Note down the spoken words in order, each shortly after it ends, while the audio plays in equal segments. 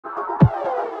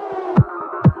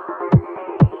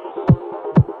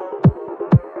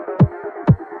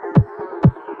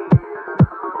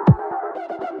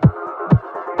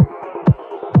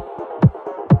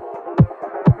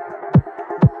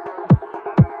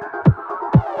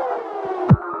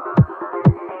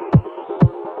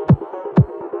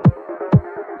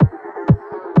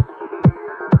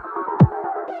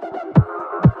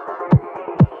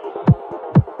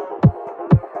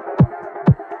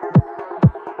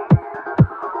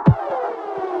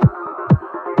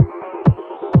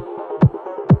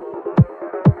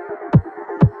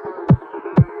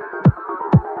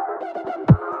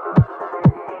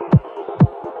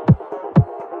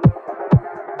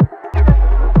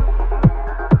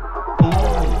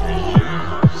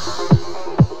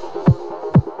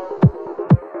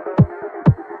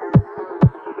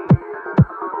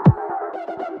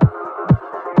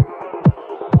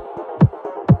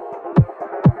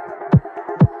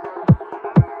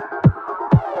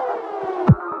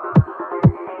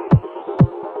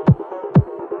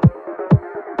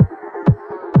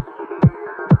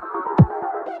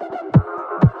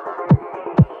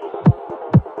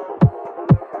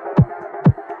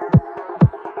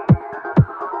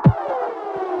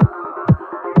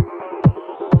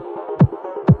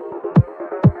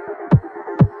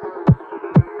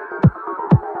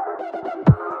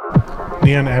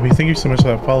Neon Abby, thank you so much for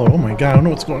that follow. Oh my god, I don't know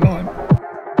what's going on.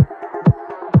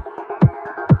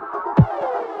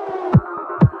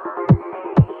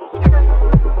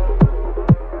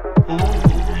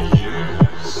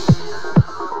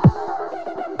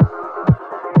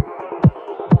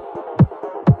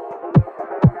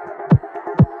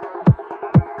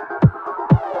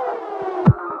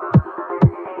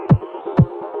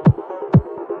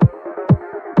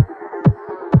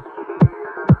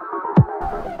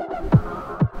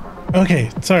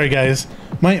 Okay, sorry guys.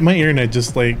 My internet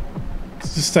just like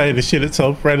decided to shit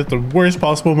itself right at the worst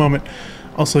possible moment.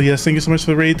 Also, yes, thank you so much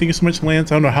for the raid. Thank you so much,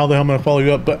 Lance. I don't know how the hell I'm gonna follow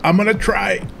you up, but I'm gonna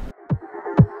try.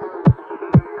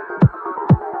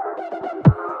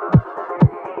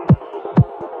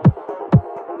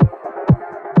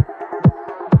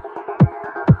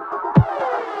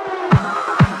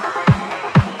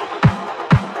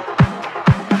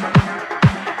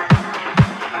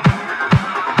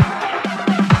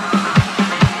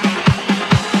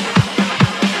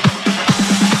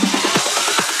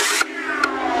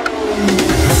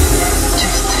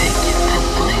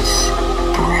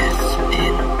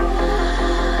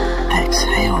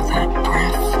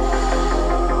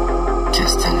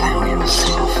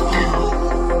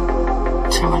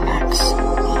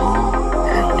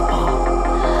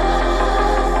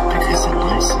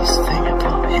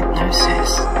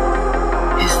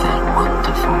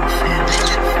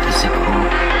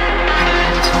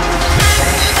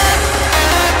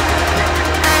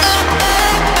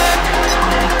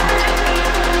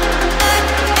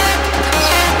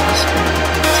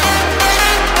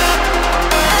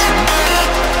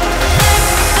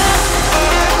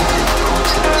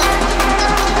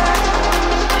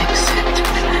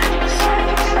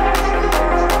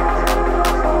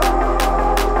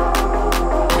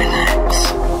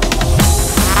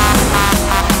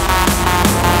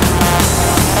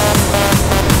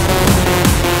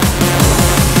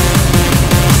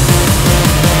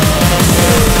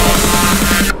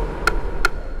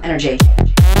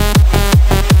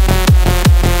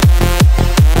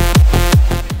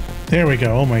 There we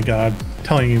go. Oh my god. I'm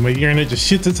telling you, my internet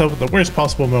just shits itself at the worst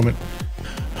possible moment.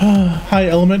 Hi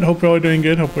Element, hope we're all doing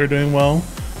good, hope we're doing well.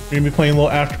 We're gonna be playing a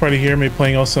little after party here, maybe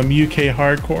playing also some UK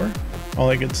hardcore, all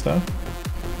that good stuff.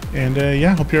 And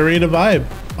yeah, hope you're ready to vibe.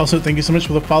 Also, thank you so much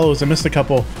for the follows. I missed a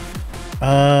couple.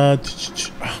 My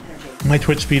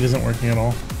Twitch feed isn't working at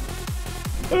all.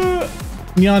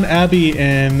 Neon Abbey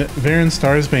and Varen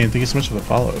Starsbane, thank you so much for the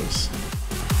follows.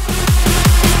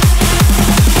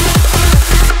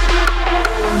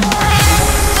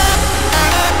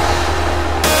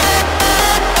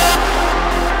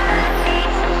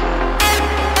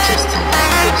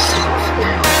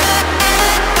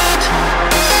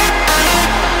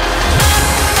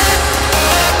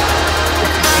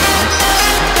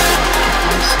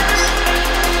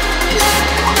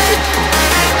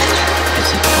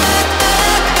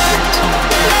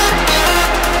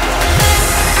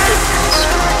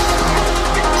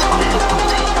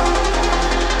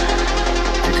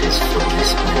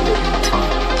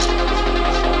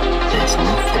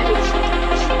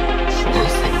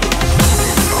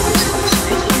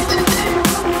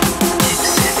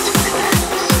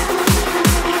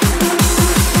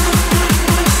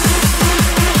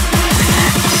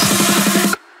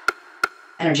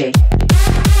 Energy.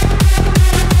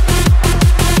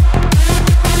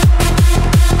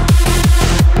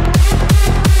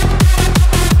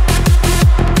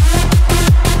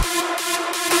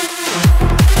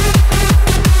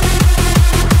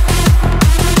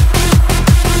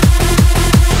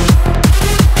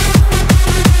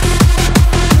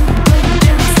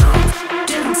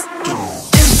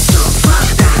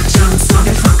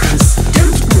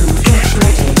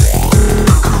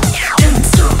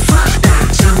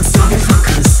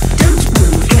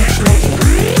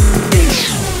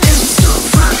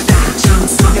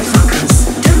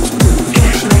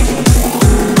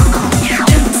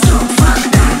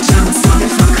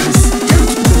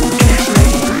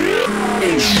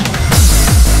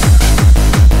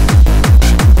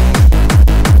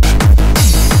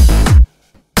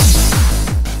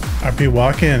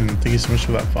 Walk-in, thank you so much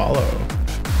for that follow.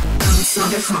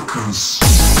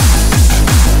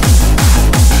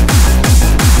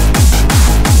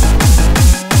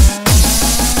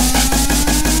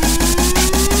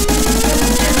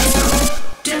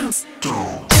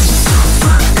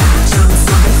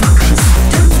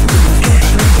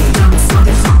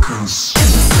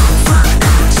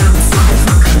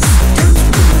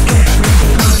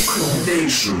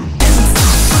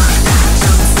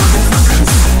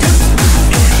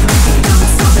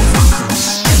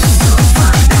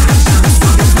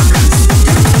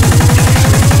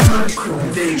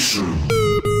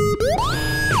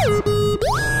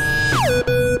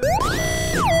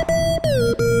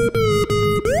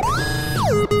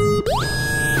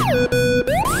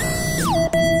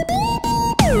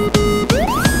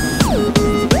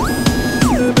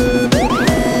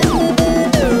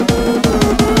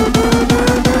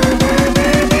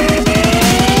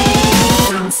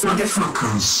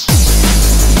 focus.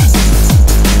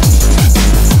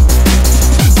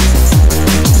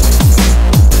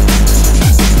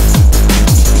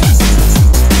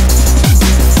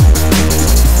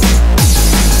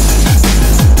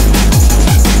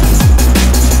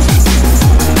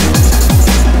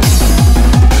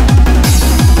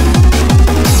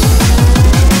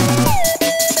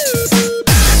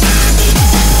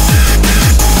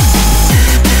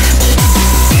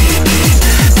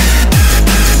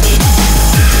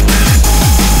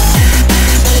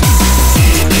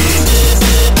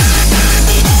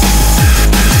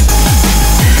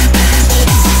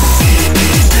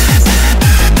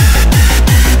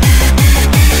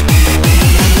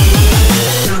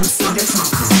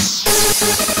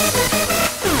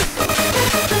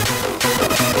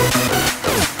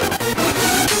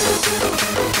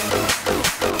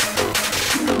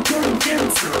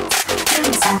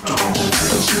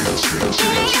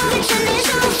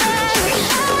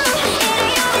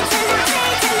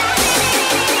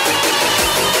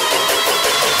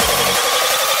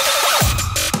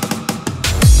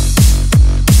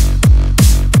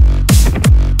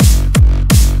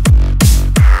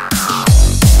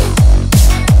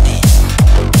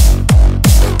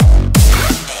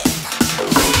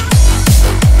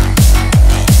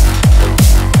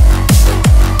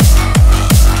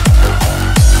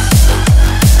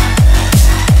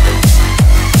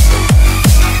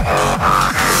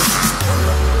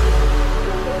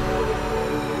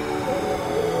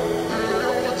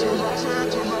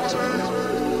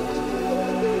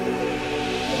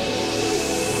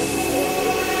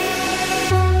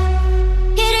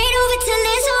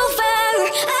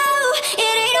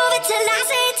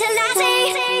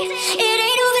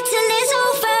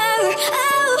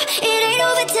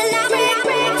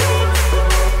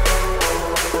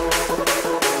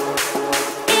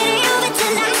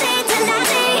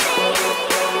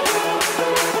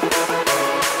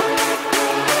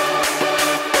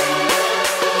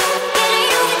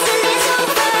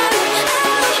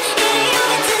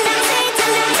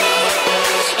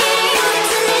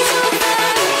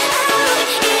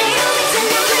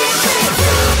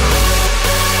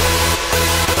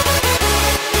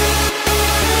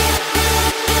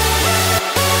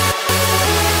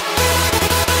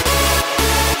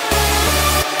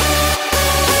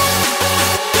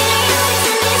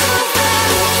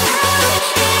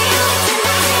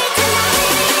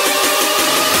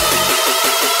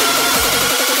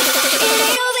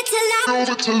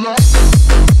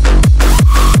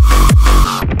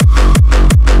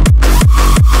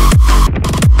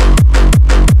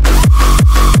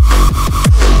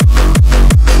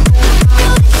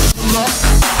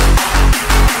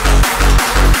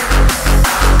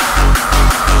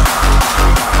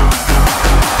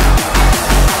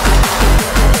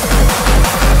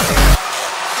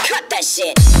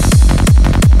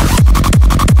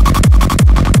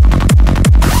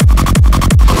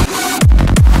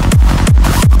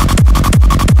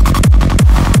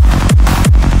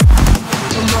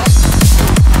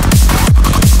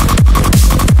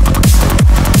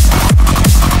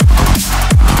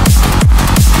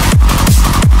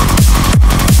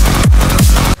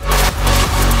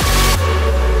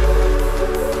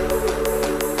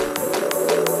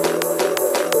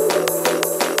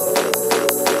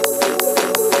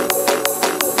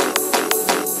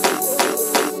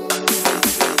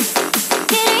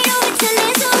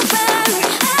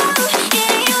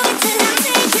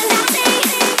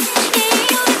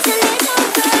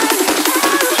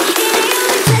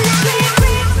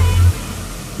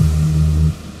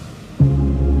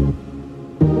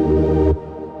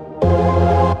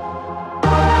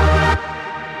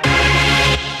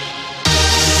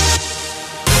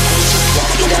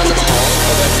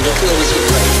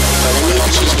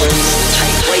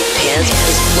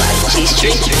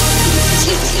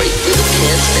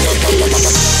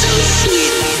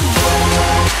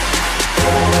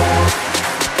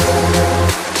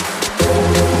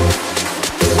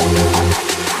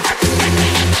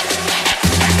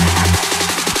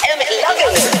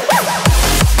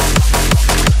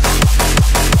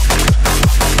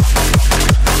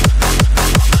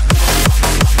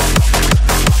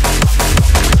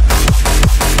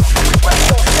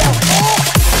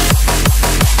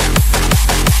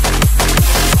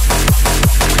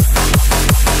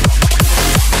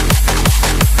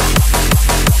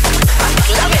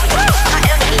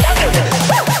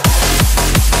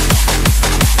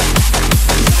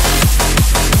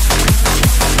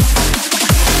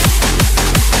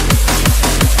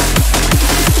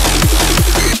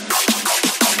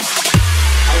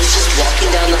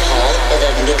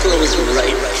 Nicola was right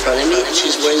in front of me, and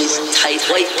she's wearing these tight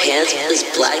white pants with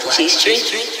this black G-string.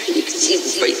 You can see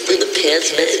right through the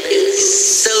pants, but it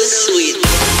is so sweet.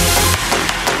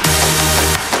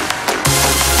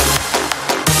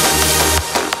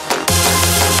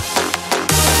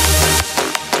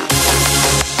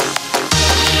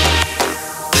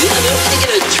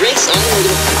 Drinks on, we're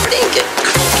gonna party and get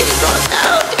crunk and run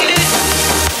out, dude.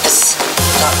 It's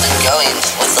not the going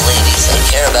with the ladies I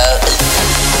care about.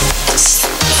 It's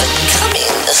the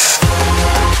coming.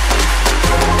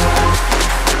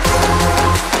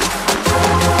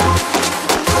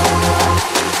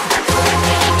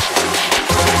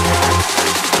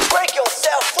 Break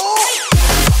yourself, fool!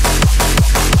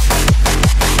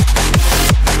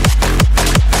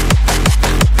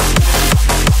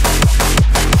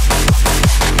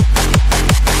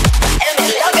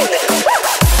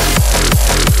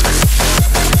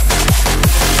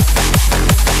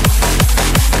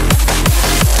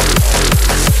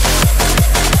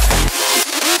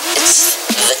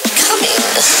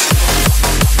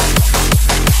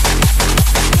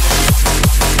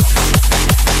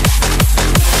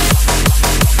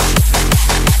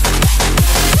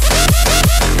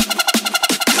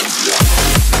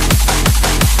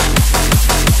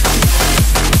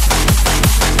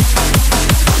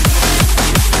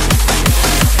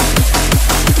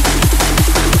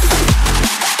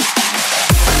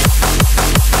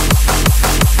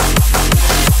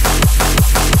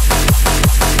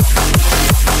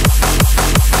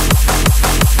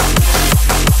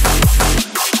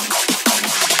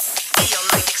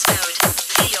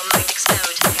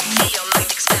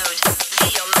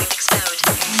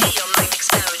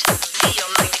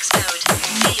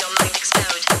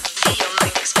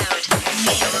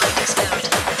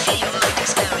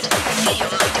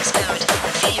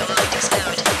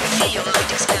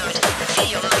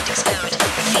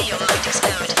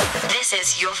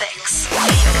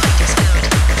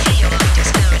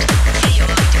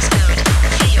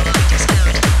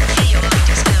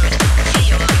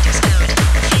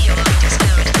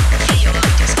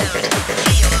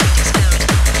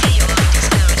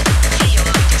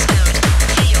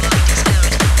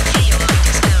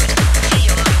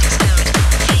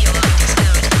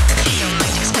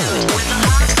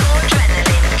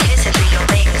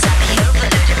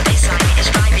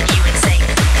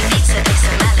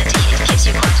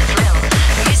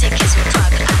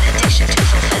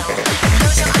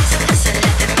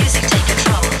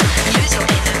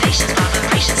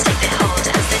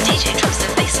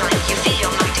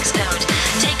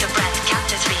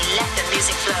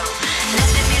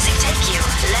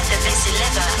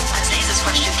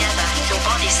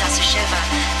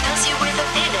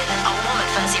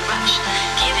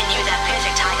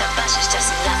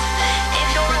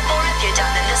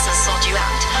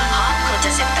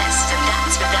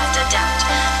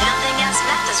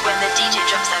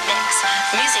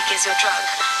 Your drug.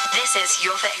 This is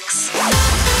your fix.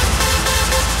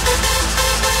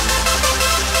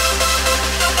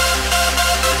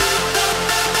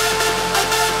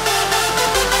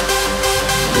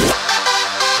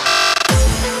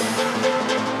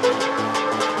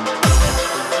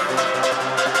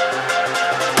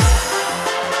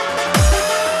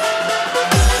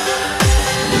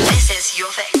 This is your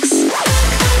fix.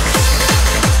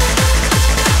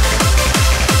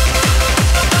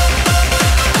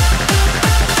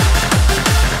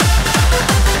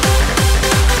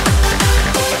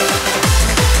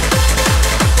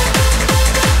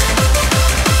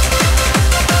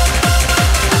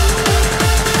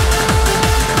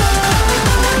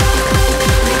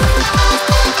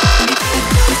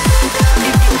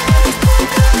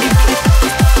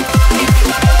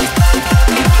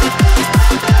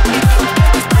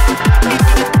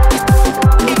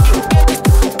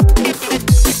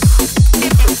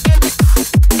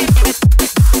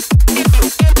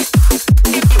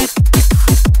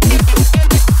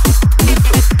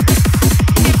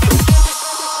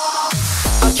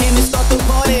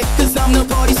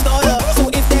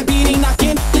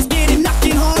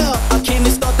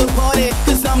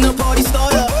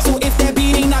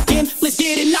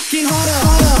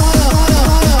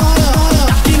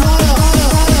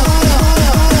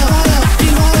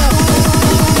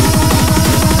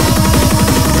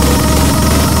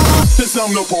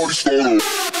 I'm the party starter.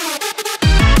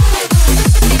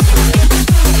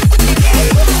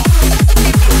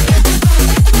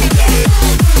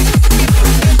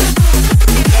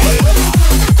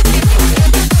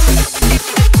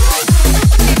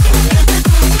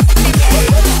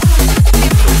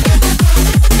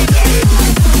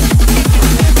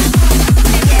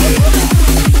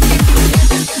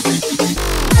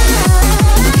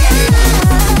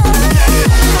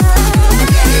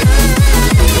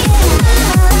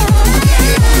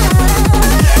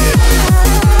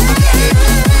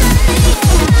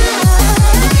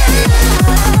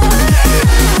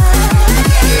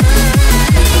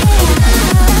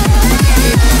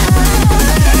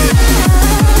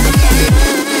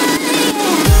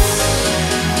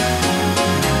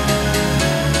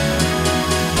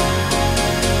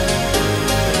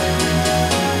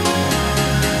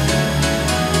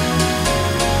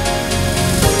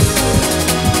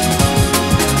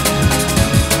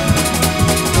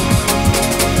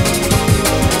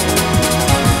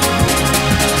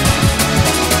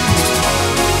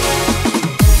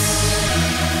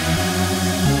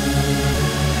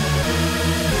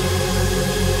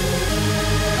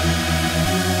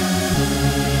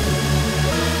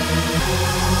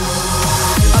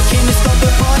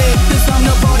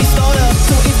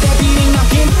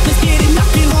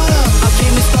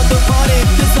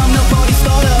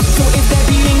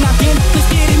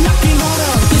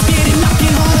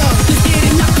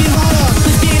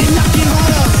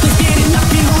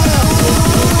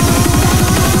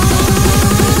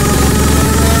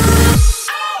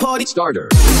 party starter.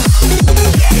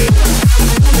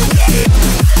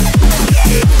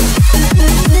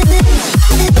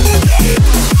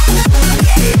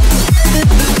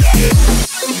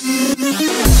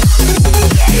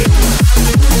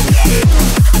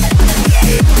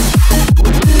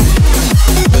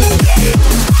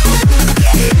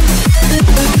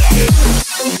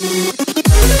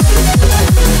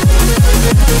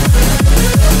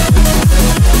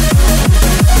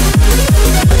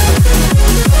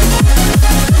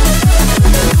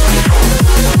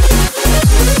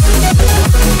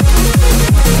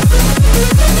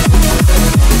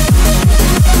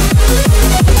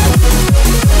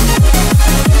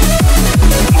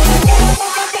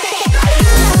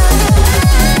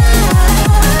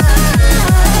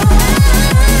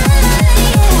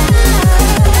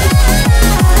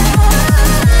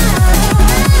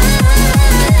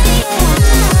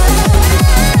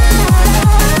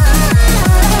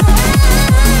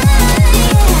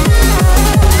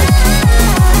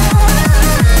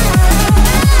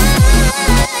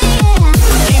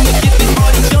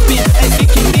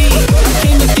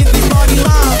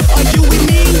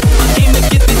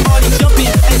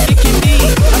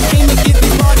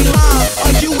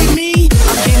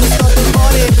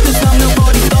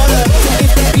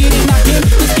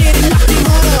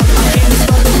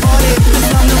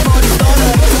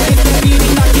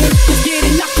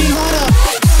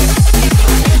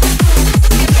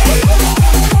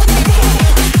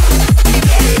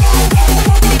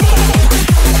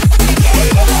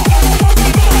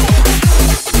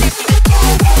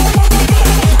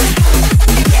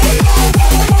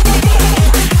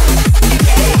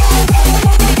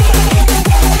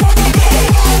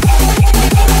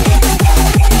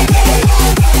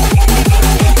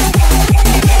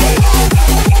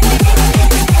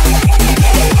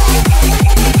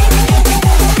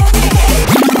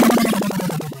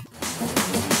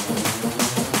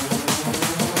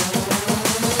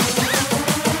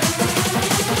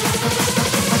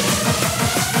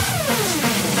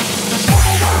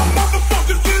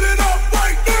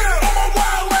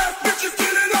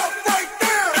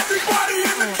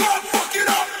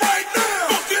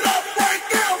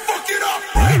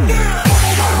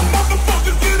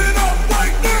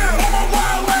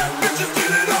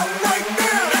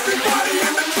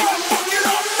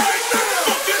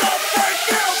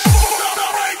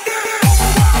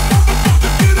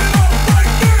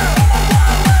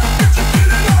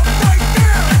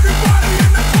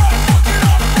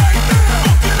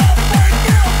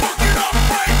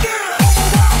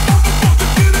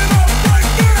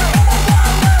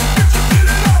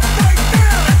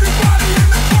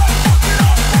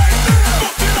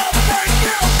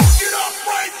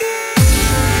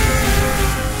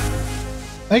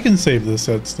 I can save this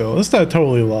set still. It's not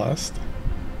totally lost.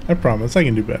 I promise, I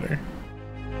can do better.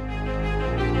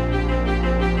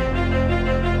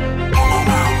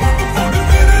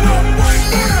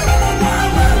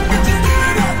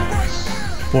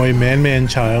 Boy, Man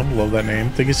Child, love that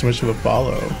name. Thank you so much for the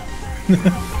follow.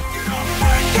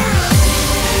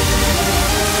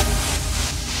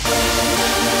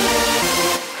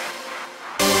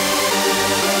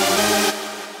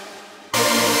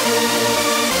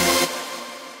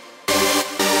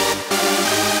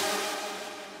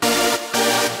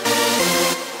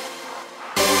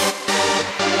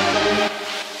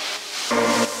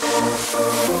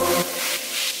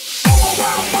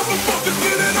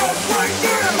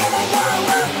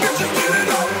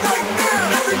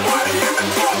 Everybody in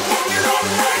the club.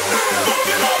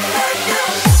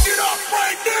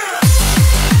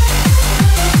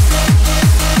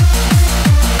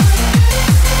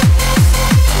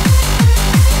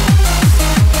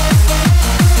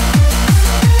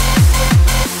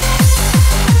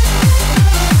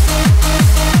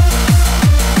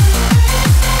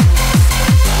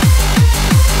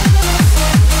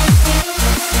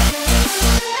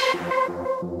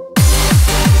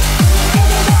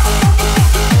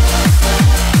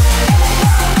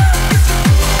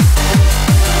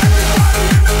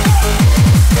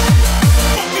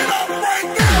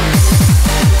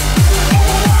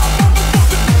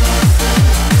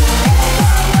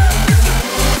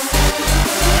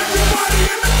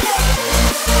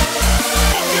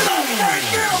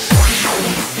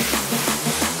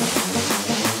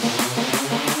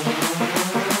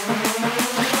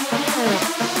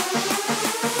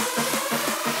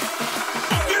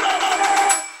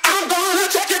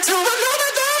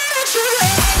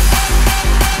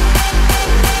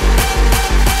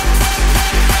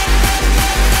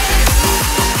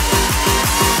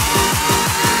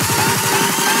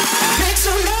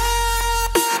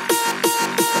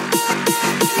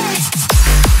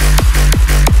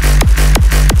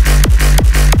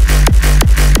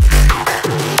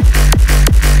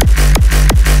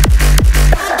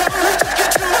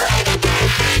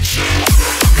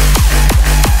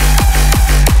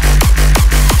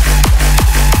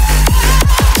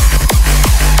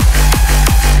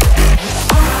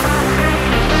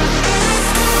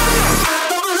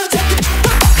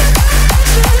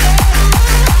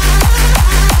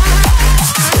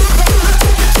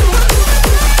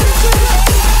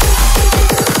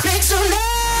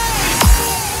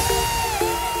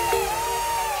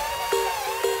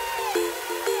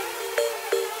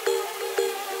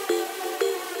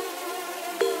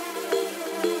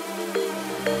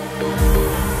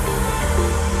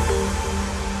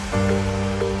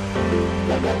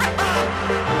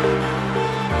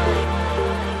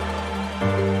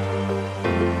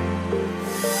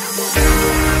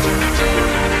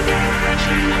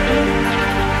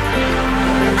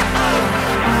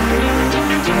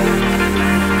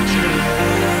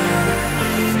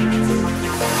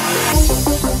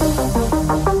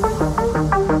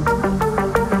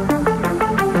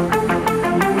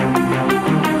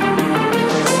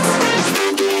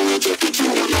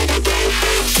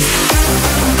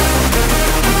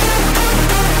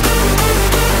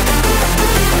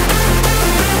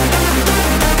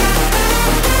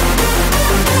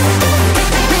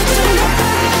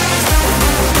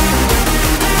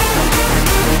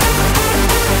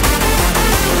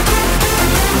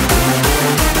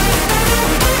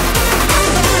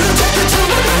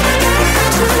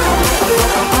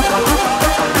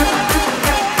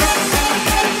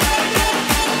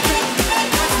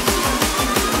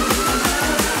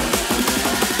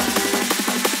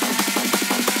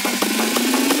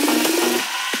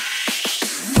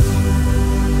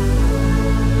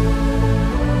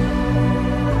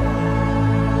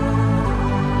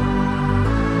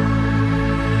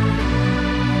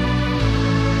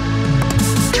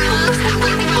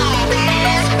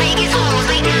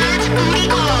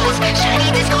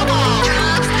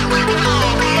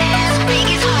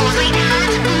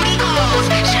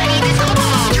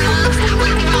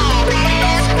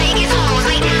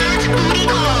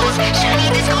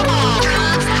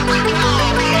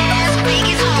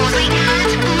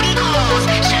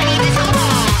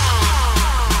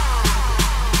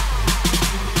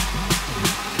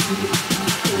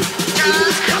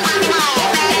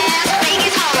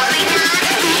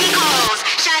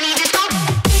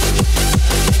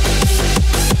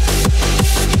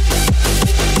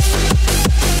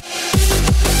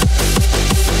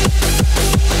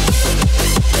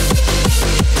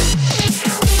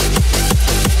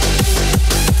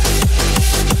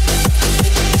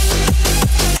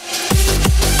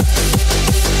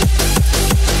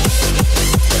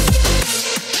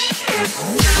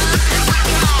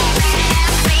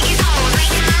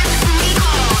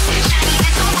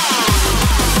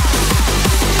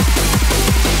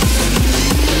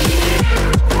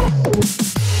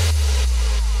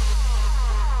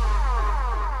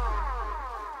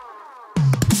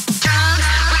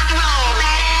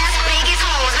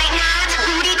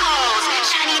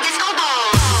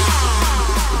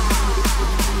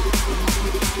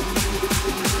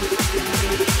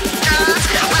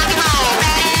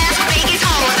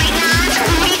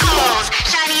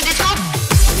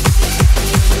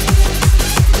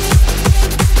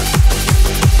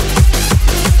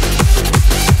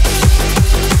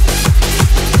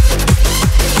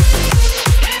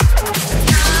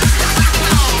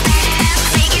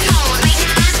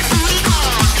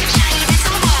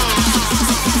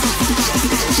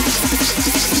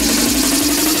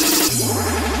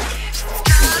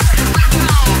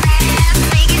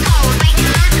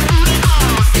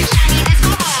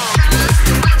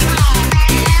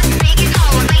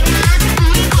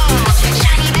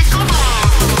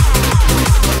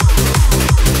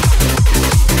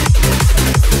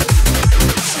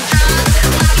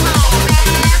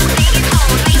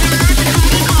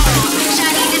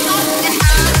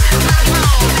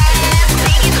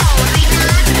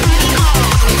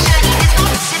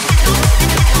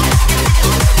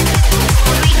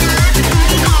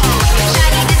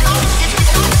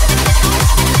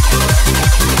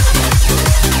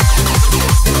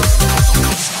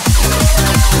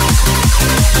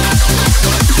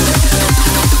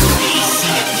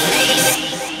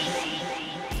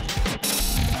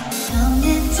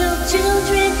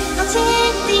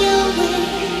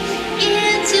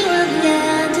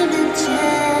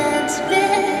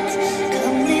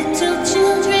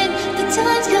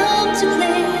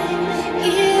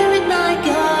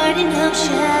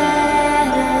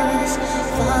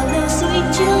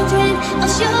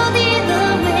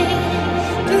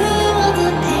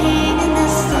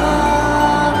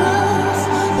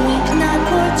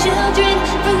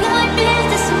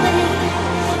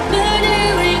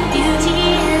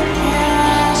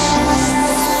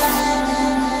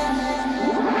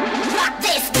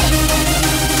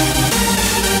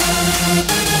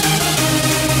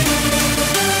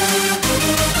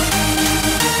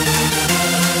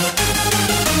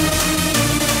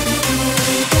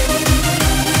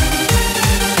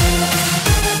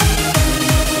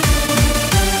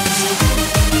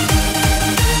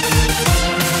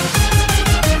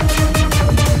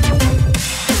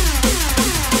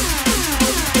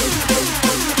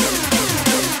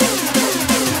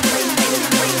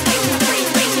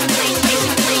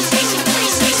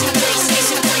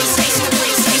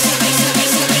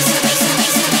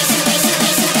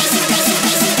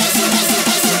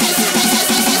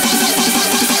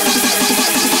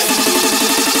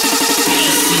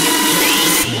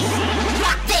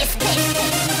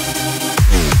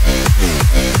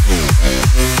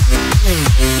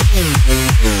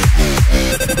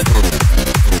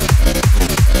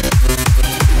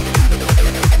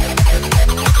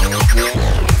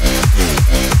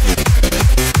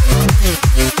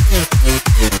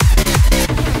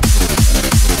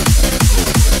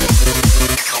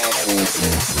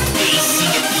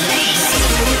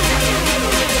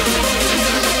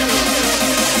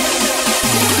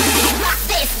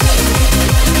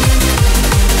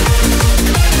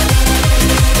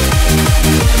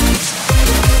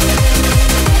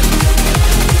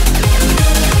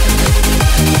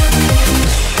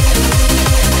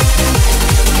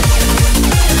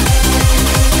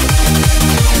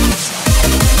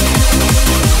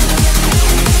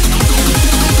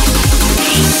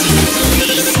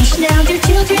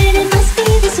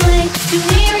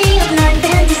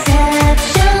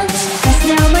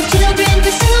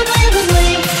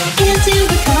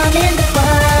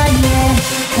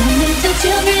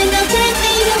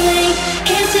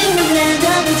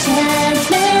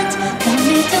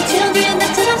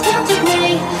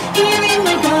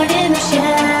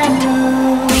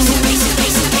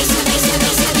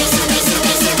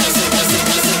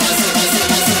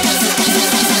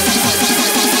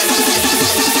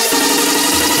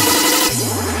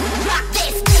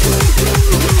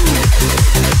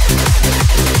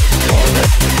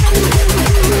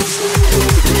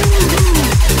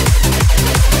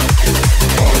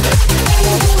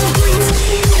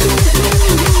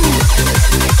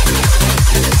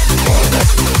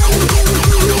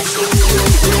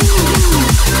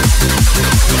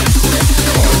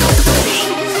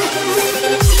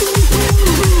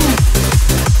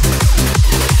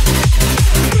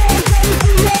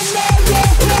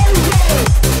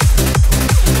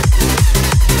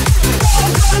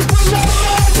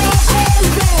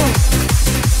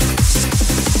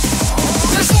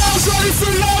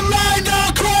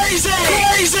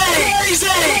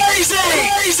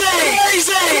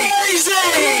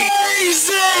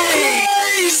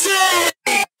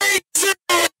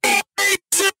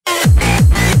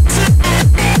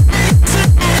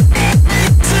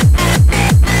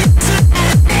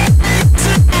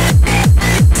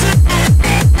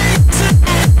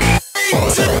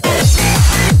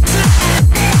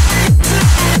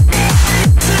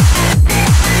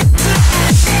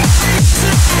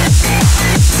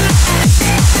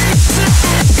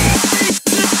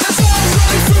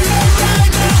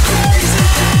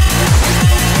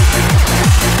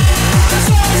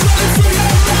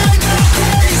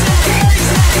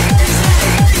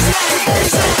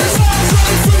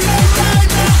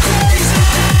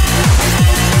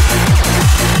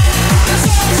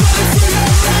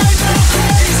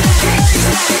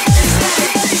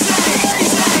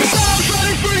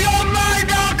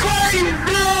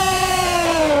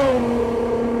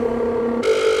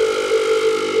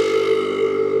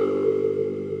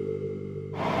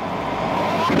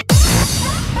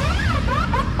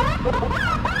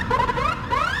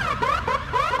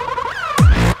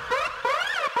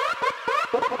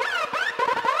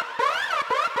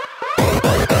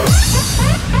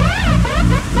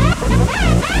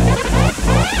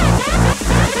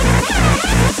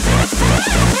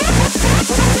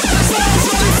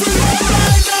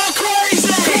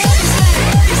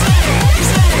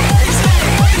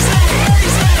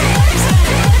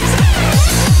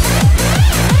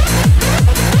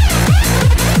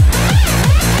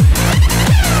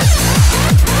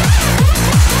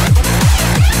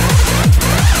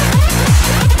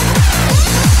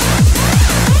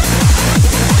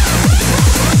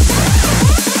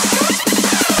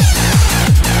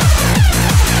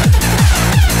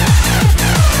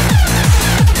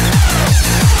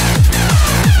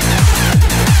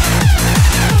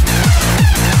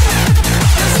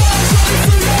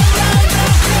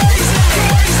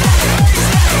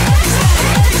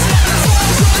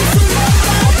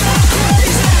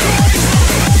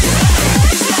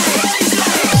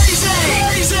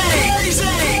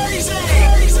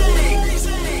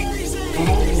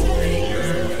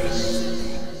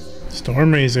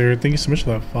 Stormrazor, thank you so much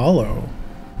for that follow.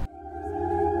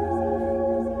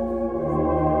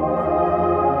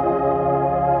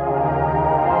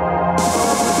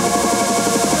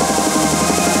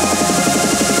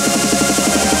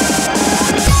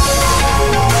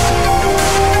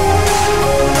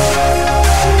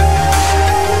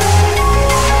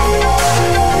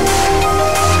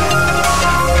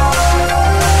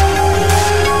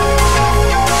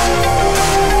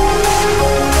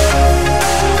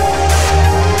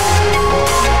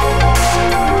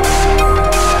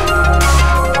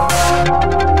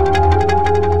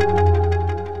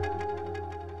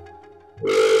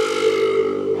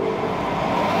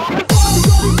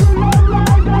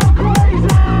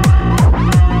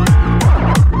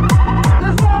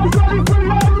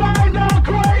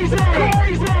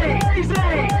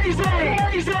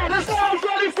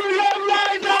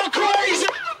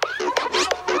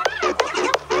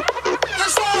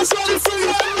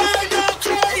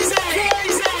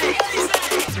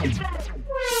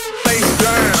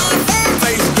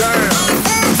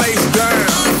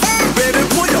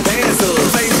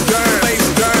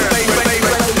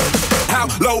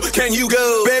 Can you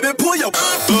go, baby? Pull your up.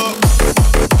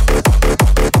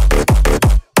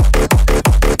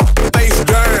 Face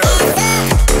down.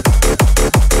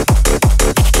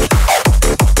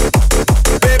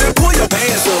 Baby, pull your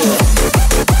pants up.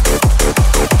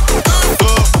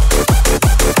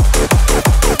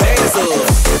 Pants up.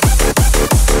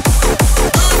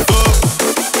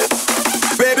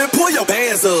 Baby, pull your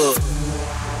pants up.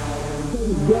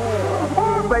 Face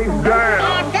down. Baby, pants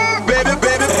up.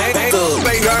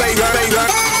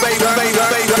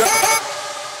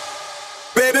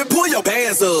 Baby, pull your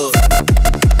pants up.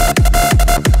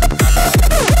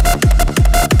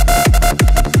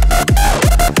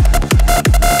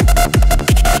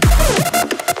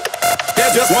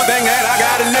 There's just one thing that I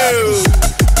gotta know.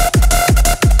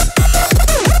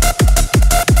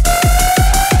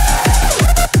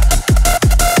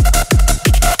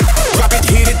 Drop it,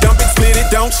 hit it, dump it, split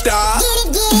it, don't stop.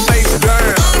 Face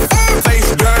down,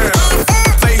 face down.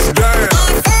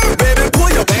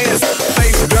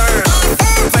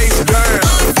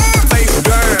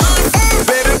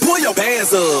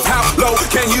 How low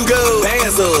can you go?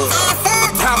 Hands up.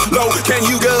 How low can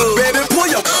you go? Baby, pull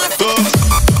your up.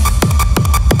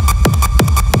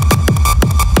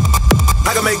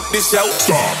 I can make this show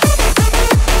stop.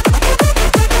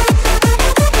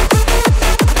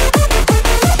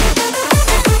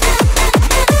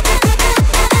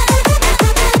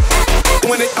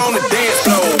 When it on the dance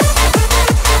floor.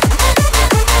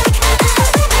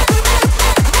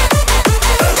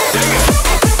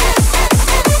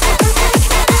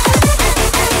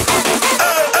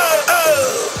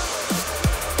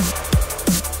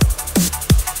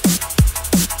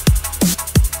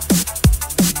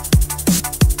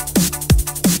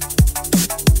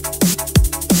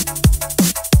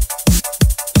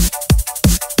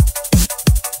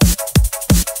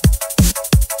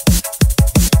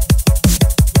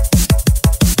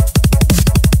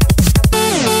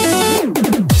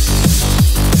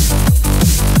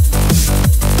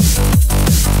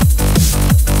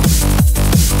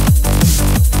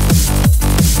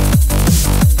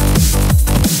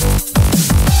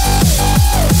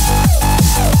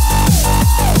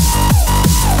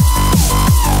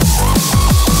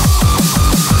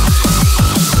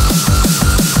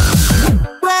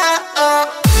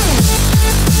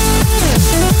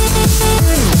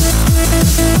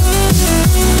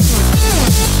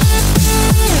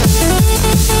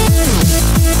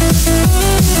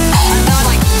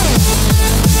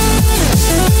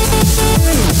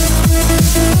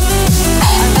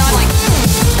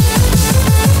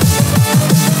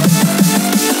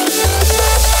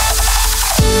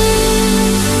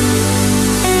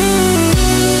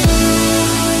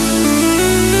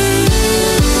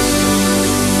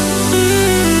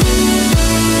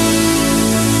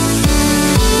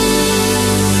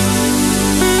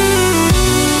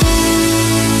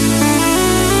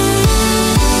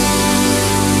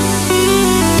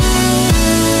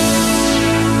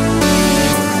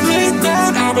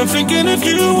 Thinking of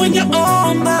you when you're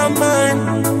on my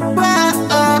mind.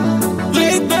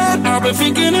 Late night, I've been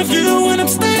thinking of you when I'm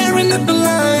staring at the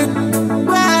light.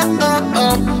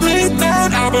 Late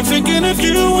night, I've been thinking of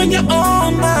you when you're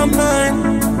on my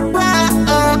mind.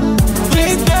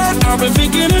 Late night, I've been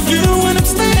thinking of you when I'm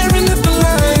staring at the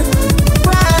light.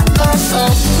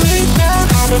 Late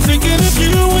night, I've been thinking of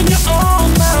you when you're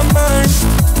on my mind.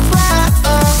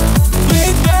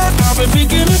 Late night, I've been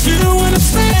thinking of you when I'm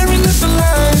staring at the light.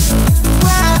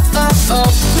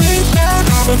 Late night,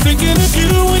 I've been thinking of you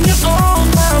when you're on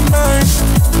my mind.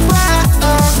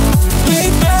 Late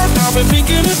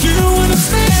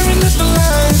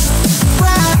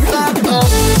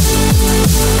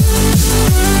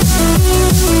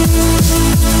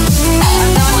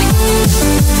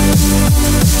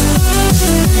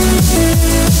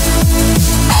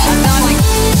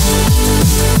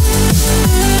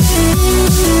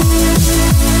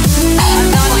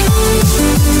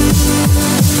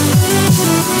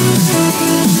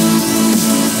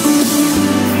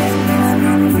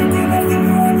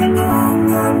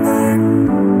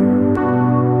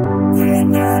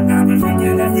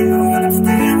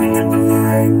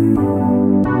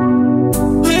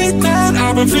Late night,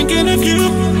 I've been thinking of you.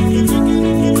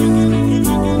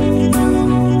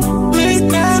 Late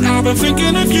night, I've been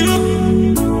thinking of you.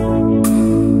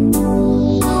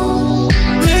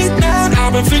 Late night,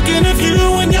 I've been thinking of you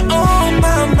when you're on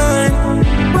my mind.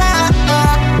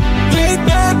 Late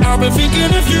night, I've been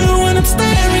thinking of you when I'm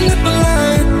staring at the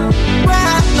line.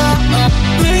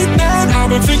 Late night, I've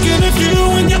been thinking of you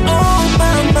when you're on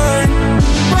my mind.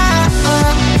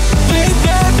 Late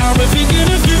night, I've been thinking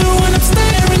of you when I'm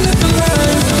staring at the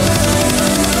line.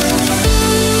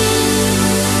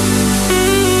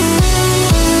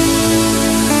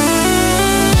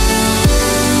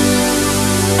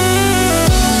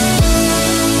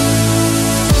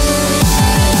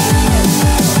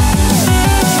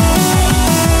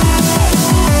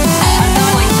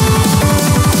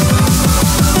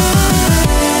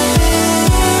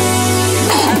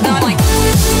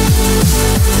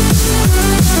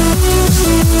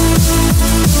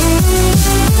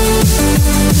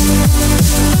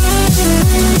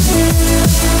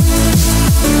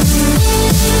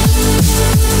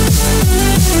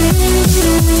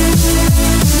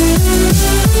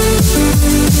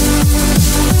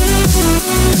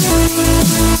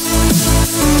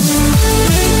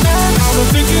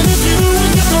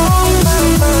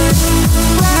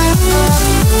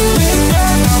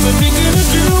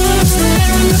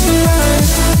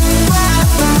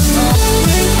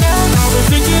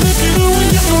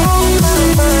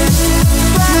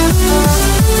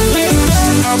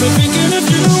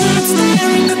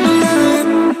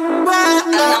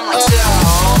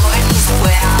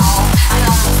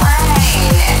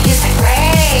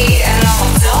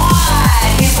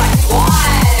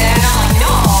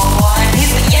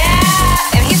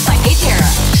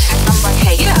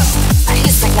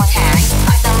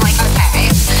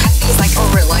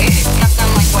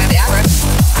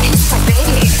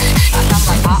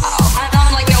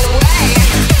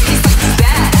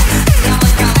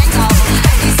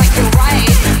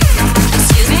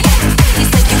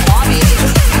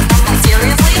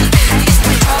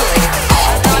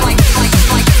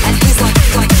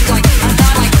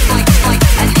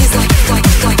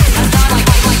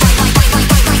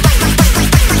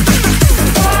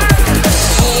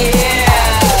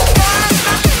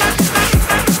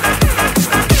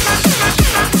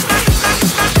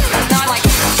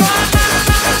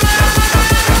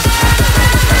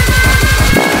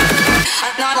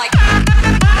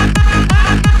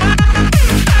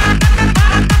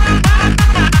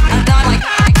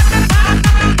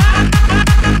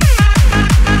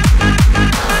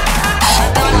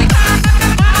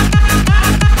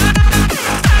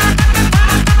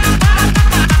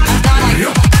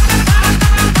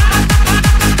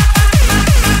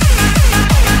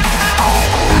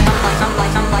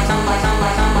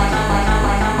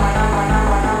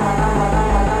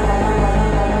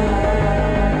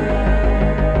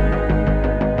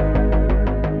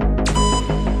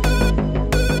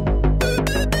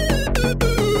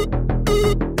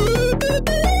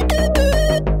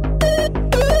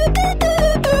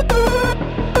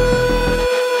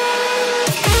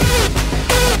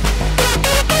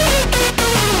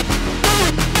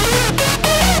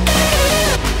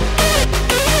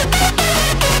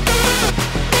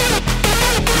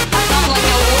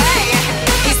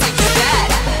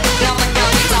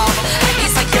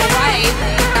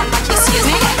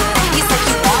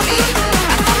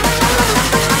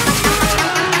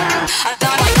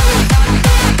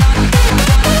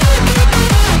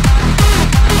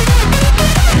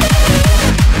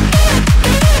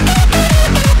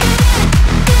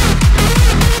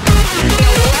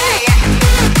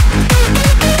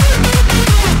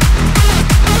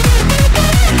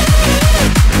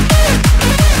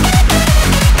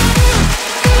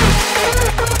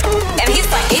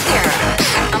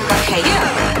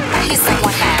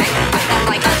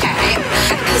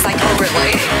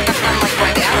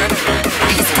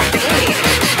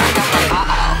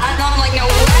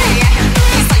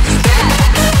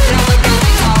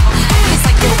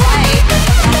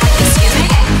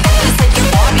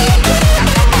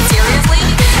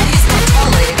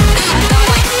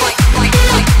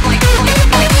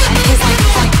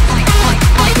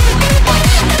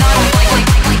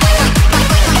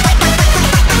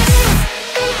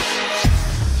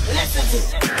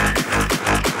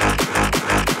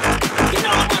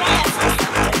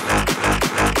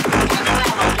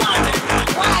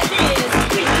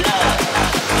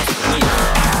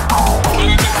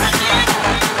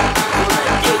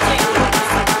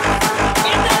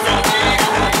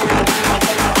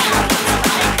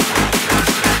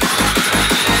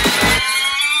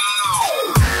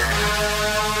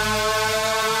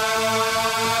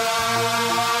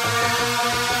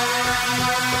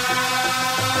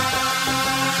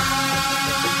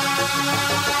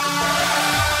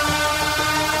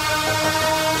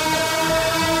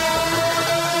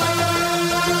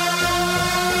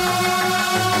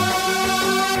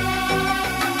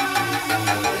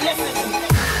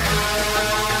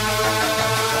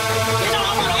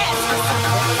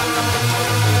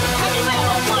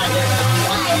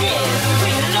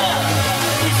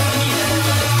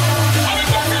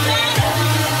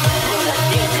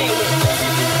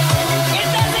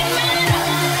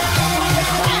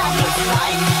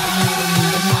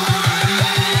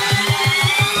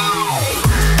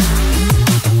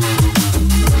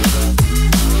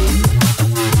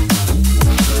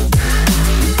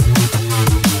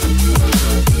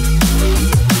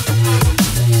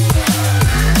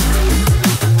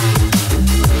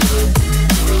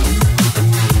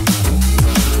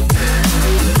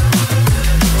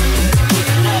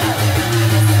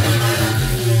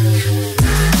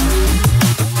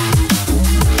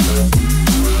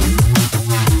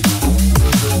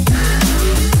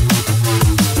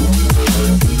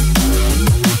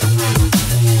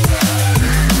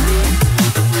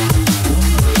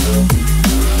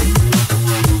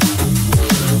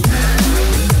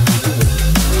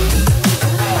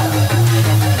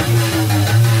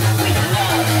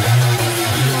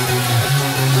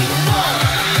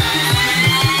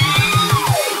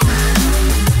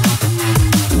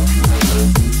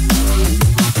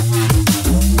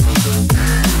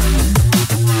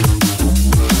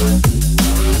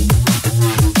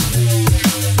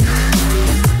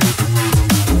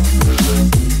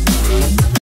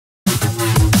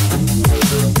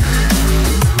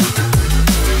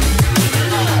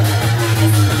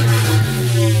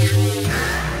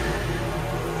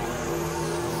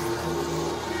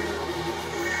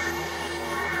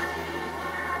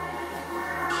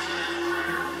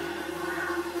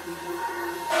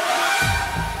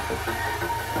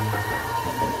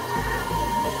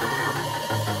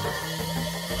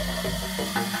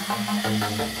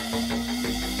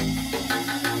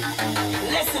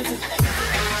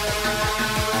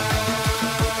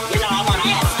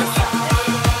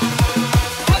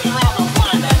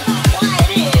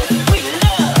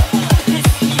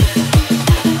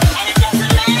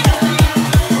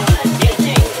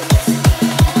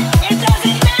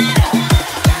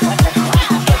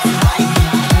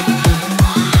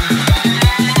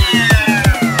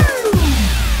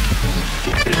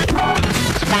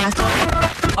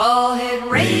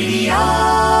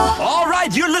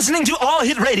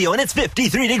 radio, and it's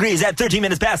 53 degrees at 13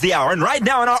 minutes past the hour. And right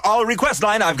now on our all request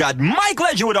line, I've got Mike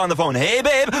Ledgerwood on the phone. Hey,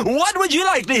 babe, what would you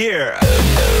like to hear?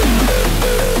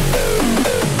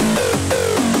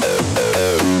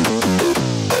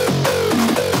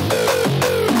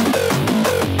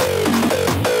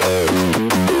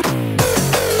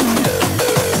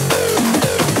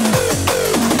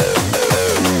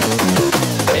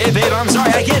 Hey, babe, I'm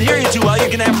sorry, I can't hear you too well. You're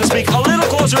gonna have to speak a little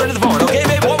closer into the phone. Okay,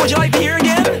 babe, what would you like to hear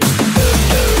again?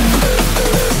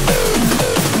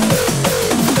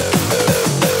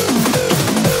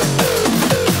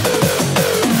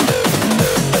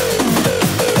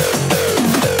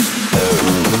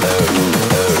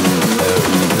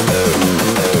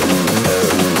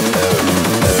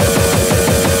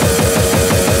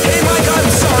 Hey, Mike, I'm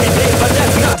sorry, babe, but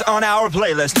that's not on our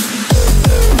playlist.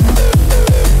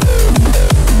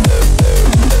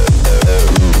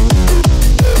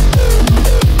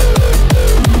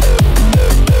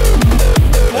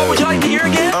 What would you like to hear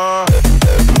again?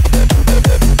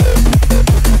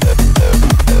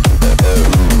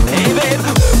 Hey, babe.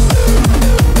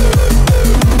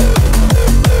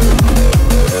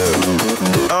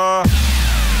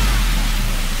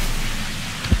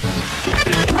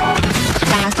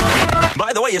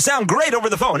 By the way, you sound great over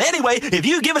the phone. Anyway, if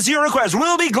you give us your request,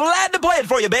 we'll be glad to play it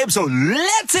for you, babe. So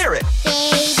let's hear it.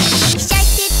 Baby shark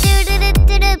do do do do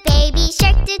do do, baby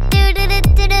shark do do do do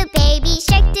do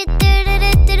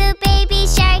do, baby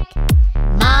shark.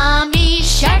 Mommy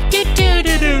shark do do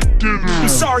do do do. I'm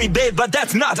sorry, babe, but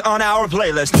that's not on our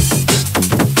playlist.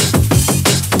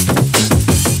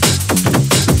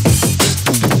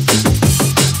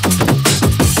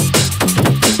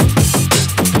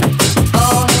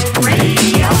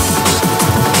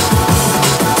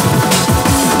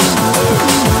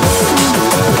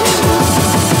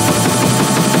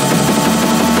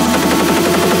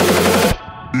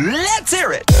 Let's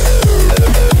hear it.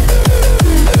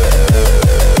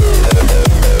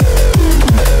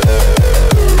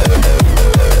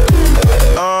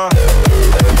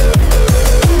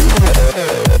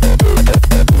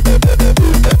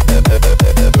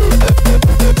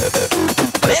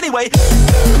 But anyway.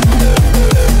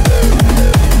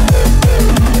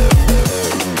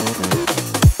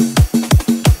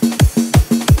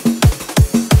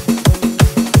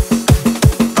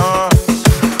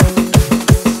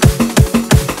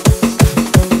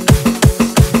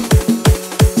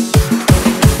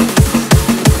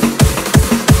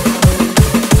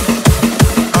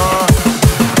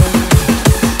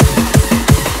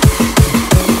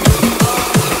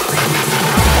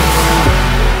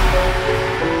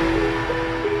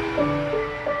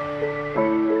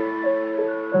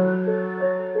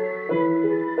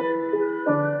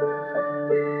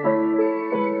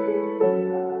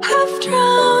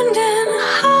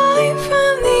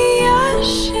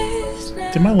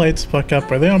 Did my lights fuck up?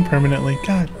 Are they on permanently?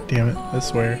 God damn it, I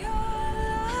swear.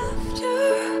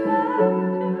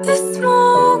 The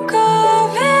smoke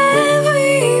of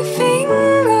every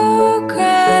finger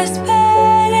grasp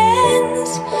at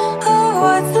ends of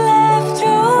what's left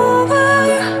over,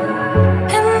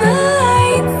 and the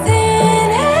lights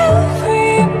in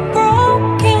every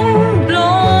broken,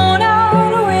 blown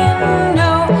out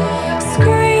window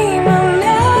scream a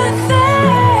nothing.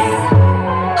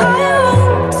 I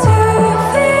want to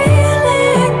feel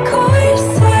it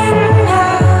coursing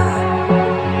out.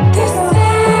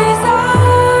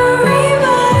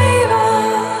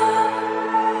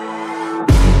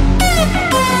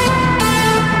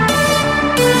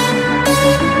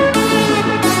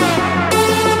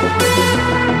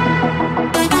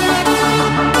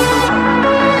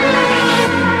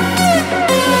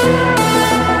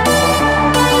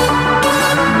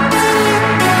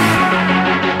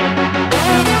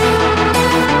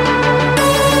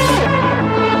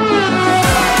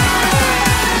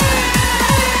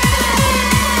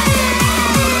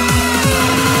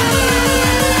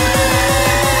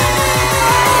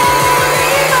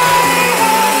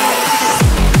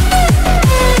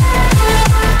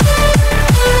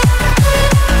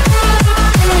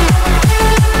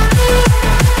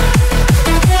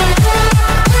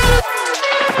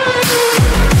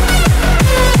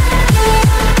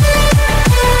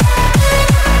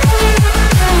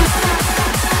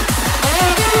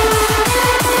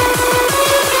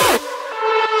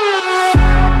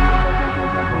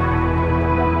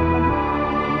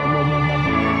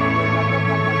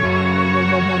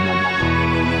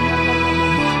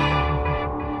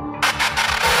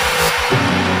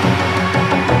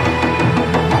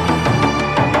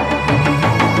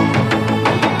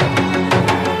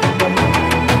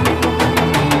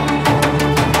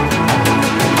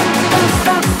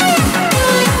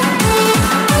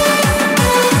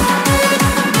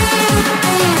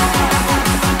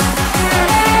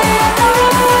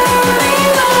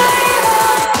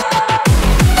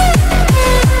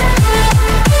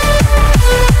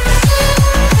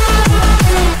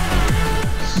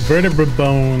 vertebra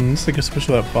bones. Thank you so much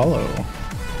for that follow.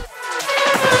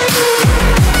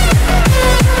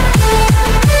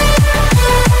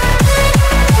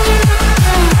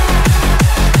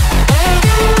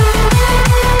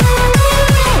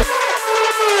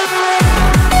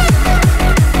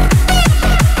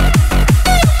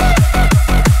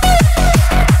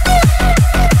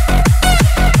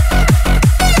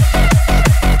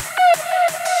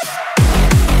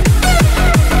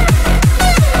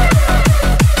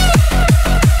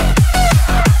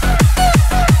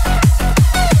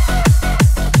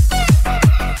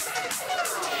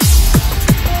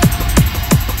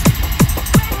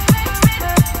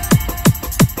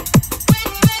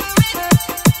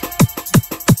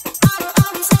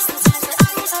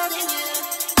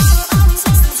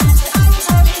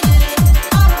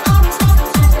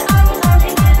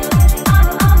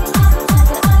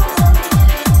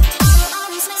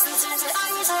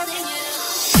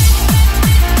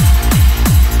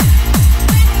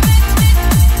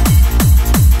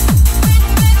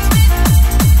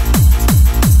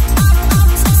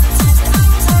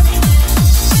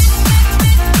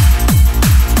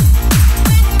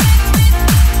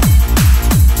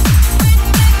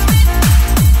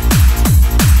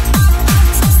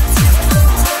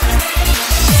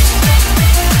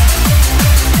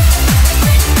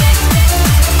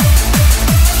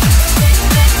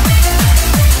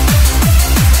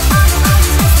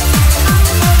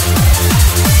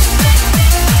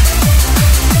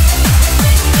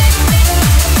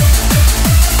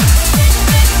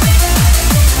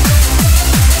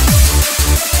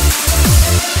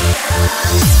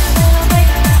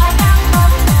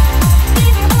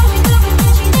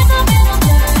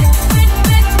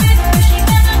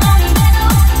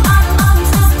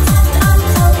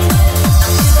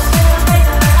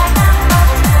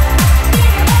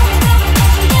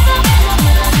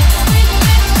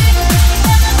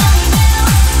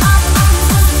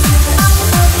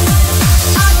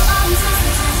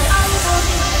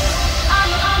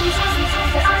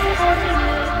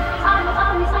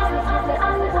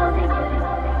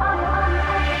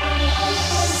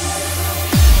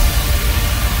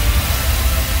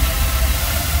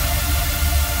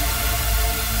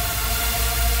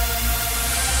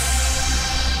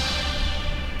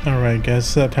 Alright guys,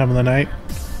 it's that time of the night.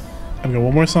 I've got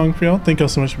one more song for y'all. Thank y'all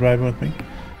so much for vibing with me.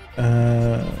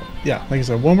 Yeah, like I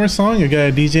said, one more song. I got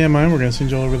a DJ in mind. We're gonna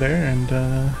send you all over there, and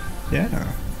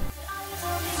yeah.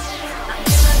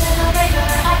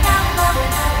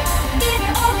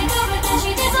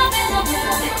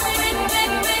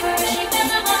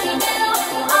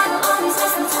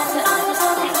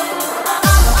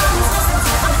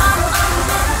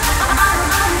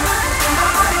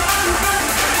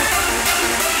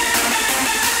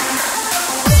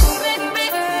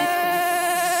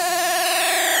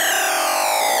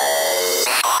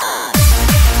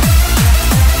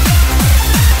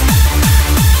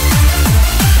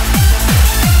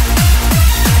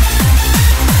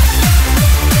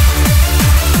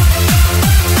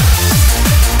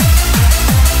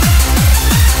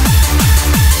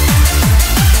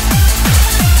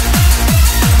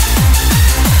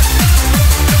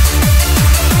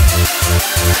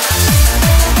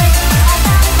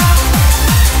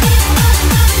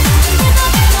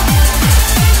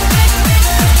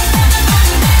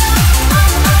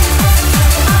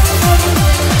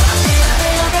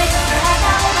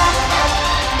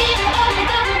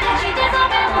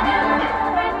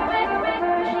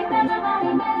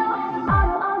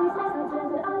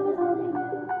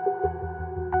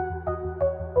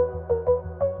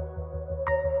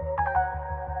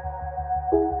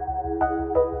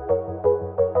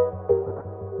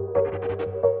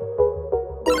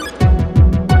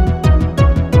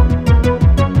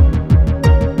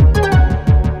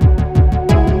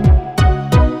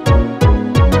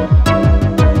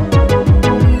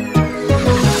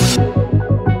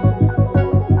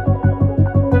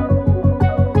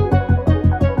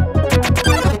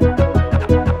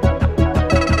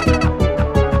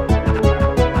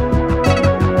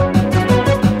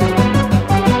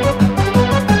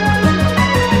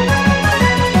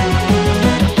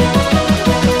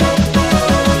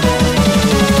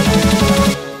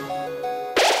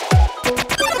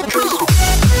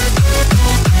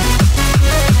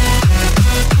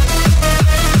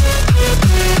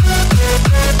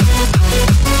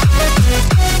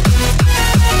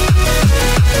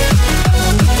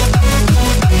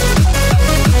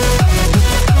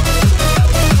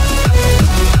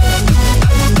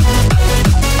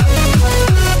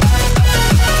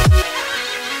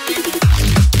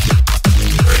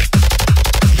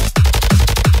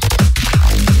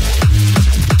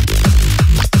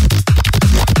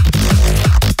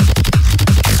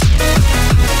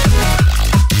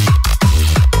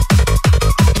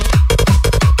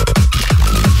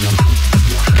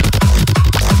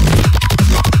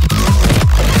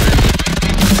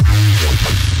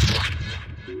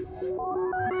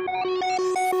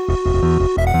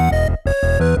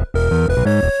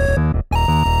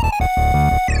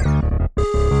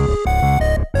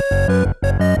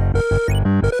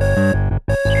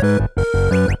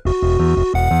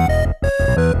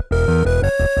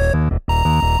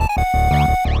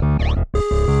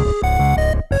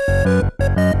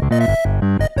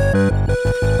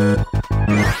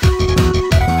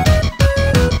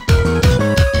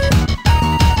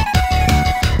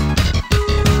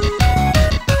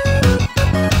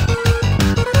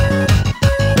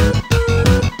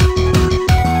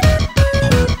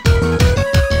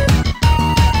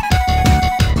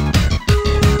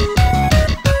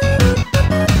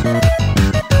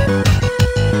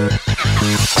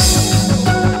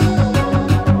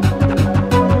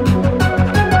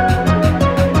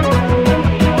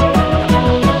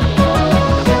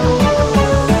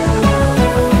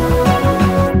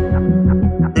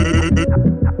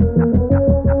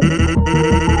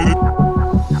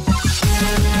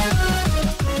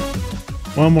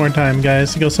 One more time,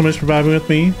 guys. Thank you so much for vibing with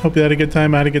me. Hope you had a good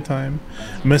time. I had a good time.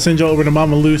 I'm gonna send you over to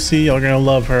Mama Lucy. Y'all gonna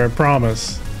love her, I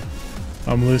promise.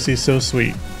 Mama Lucy's so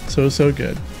sweet. So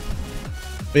good.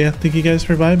 But yeah, thank you guys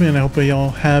for vibing, and I hope y'all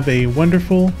have a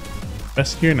wonderful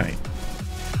rest of your night.